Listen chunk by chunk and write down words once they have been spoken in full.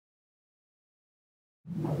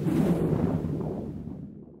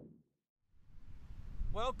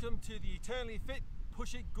Welcome to the Eternally Fit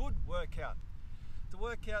Push It Good workout. It's a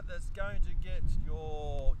workout that's going to get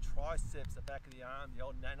your triceps, the back of the arm, the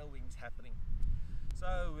old nano wings happening.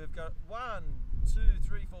 So we've got 1, 2,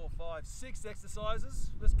 3, 4, 5, 6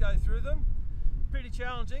 exercises. Let's go through them. Pretty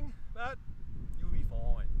challenging, but you'll be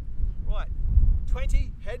fine. Right,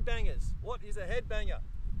 20 head bangers. What is a head banger?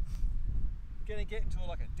 You're going to get into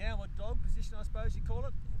like a downward dog position, I suppose you call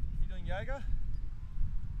it, if you're doing yoga.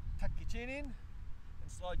 Tuck your chin in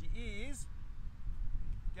and slide your ears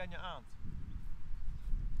down your arms.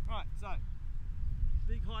 Right, so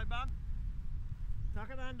big high bum, tuck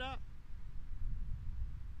it under,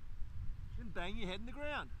 and bang your head in the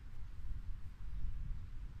ground.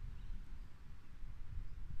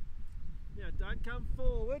 Now don't come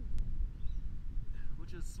forward, we'll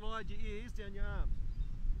just slide your ears down your arms.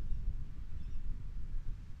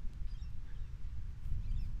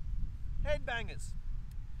 Head bangers.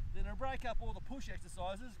 Then I'll break up all the push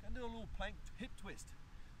exercises and do a little plank hip twist.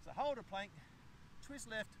 So hold a plank, twist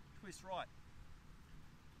left, twist right.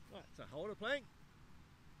 Right, so hold a plank,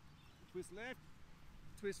 twist left,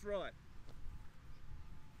 twist right.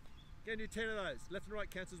 Going to do 10 of those. Left and right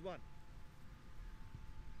counts as 1.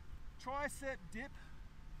 Tricep dip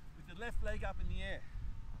with the left leg up in the air.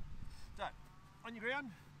 So, on your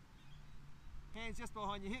ground, hands just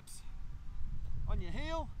behind your hips, on your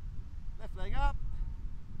heel, left leg up,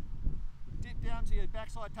 dip down till your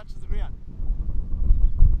backside touches the ground.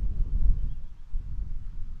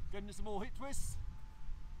 Get into some more hip twists.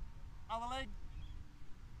 Other leg.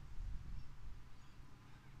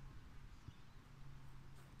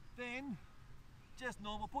 Then, just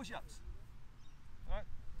normal push-ups. Right.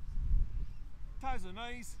 Toes and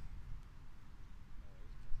knees.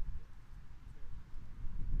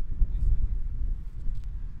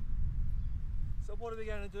 So what are we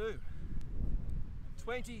going to do?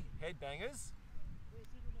 20 head bangers,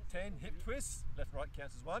 10 hip twists, left and right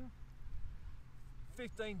counts as 1,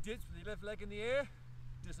 15 dips with your left leg in the air,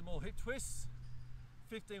 do some more hip twists,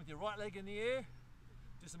 15 with your right leg in the air,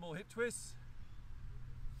 do some more hip twists,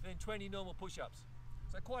 then 20 normal push-ups.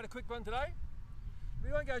 So quite a quick one today.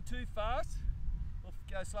 We won't go too fast, we'll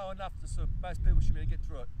go slow enough so most people should be able to get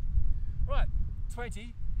through it. Right,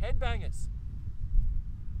 20 head bangers.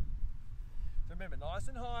 So remember, nice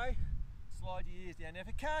and high, slide your ears down. Now if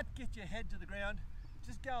you can't get your head to the ground,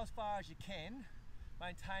 just go as far as you can,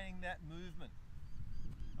 maintaining that movement.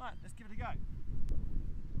 Alright, let's give it a go.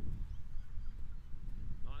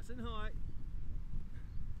 Nice and high.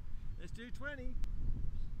 Let's do 20.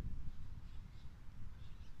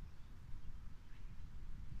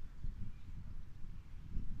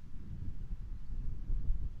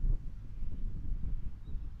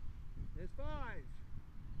 There's 5.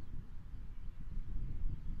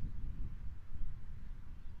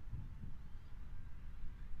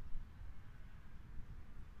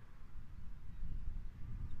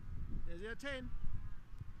 There's our 10.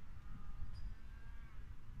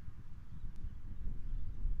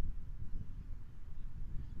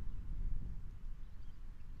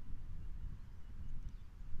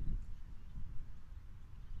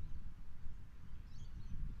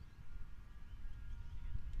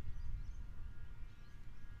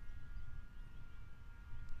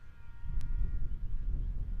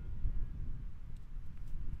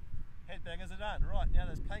 Head bangers are done. Right, now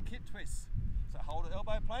there's plank hip twists. So hold an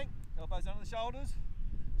elbow plank, elbows under the shoulders,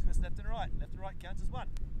 twist left and right. Left and right counts as 1.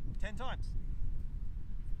 10 times.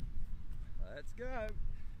 Let's go.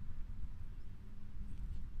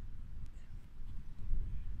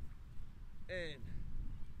 And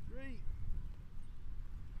 3,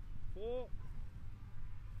 4,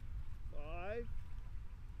 5,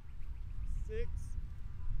 6,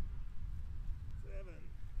 7,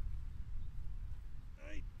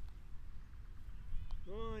 8,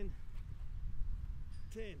 9,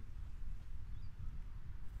 10.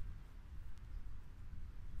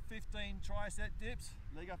 15 tricep dips,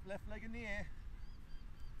 leg up, left leg in the air.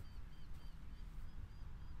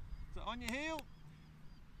 So on your heel,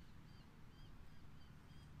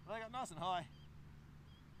 leg up nice and high.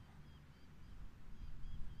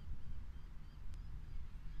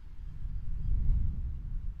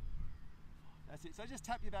 That's it, so just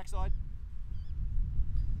tap your backside.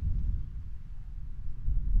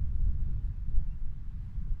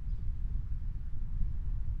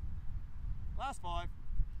 Last 5.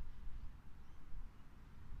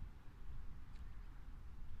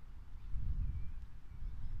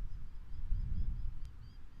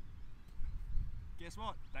 Guess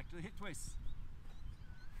what? Back to the hip twists.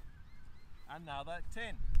 Another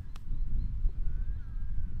 10.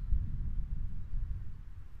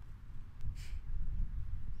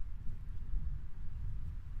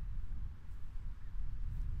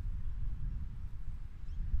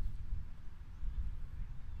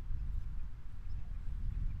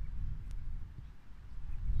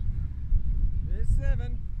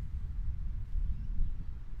 7.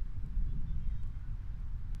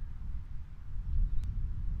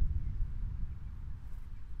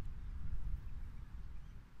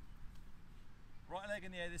 Right leg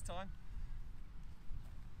in the air this time.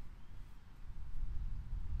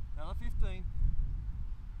 Another 15.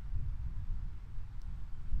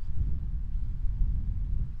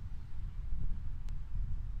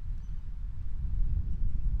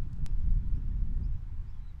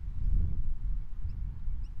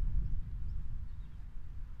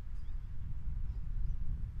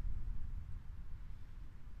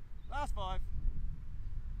 Last 5.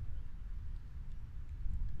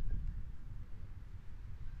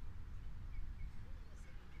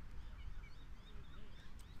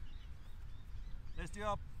 Let's do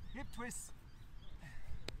our hip twists.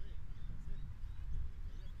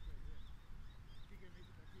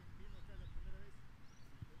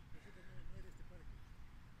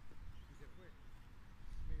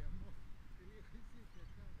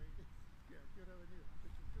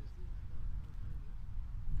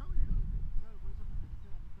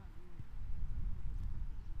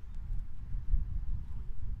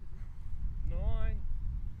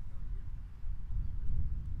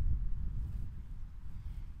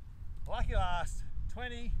 Lucky last,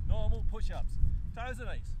 20 normal push-ups. Toes and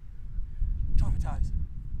knees. Drop your toes.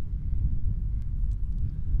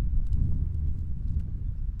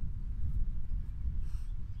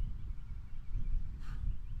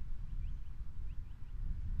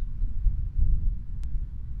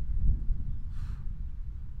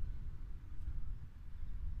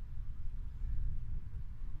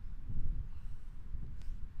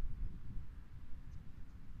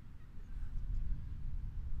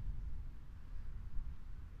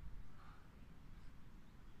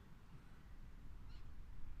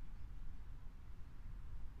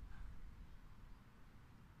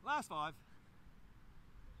 Last 5.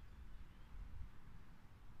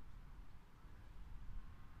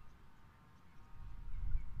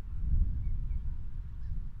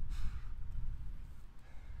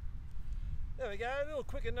 There we go, a little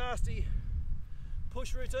quick and nasty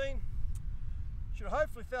push routine. Should have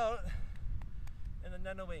hopefully felt it in the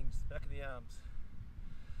nano wings, back of the arms.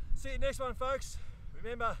 See you next one, folks.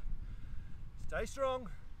 Remember, stay strong,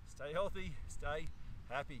 stay healthy, stay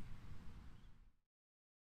happy.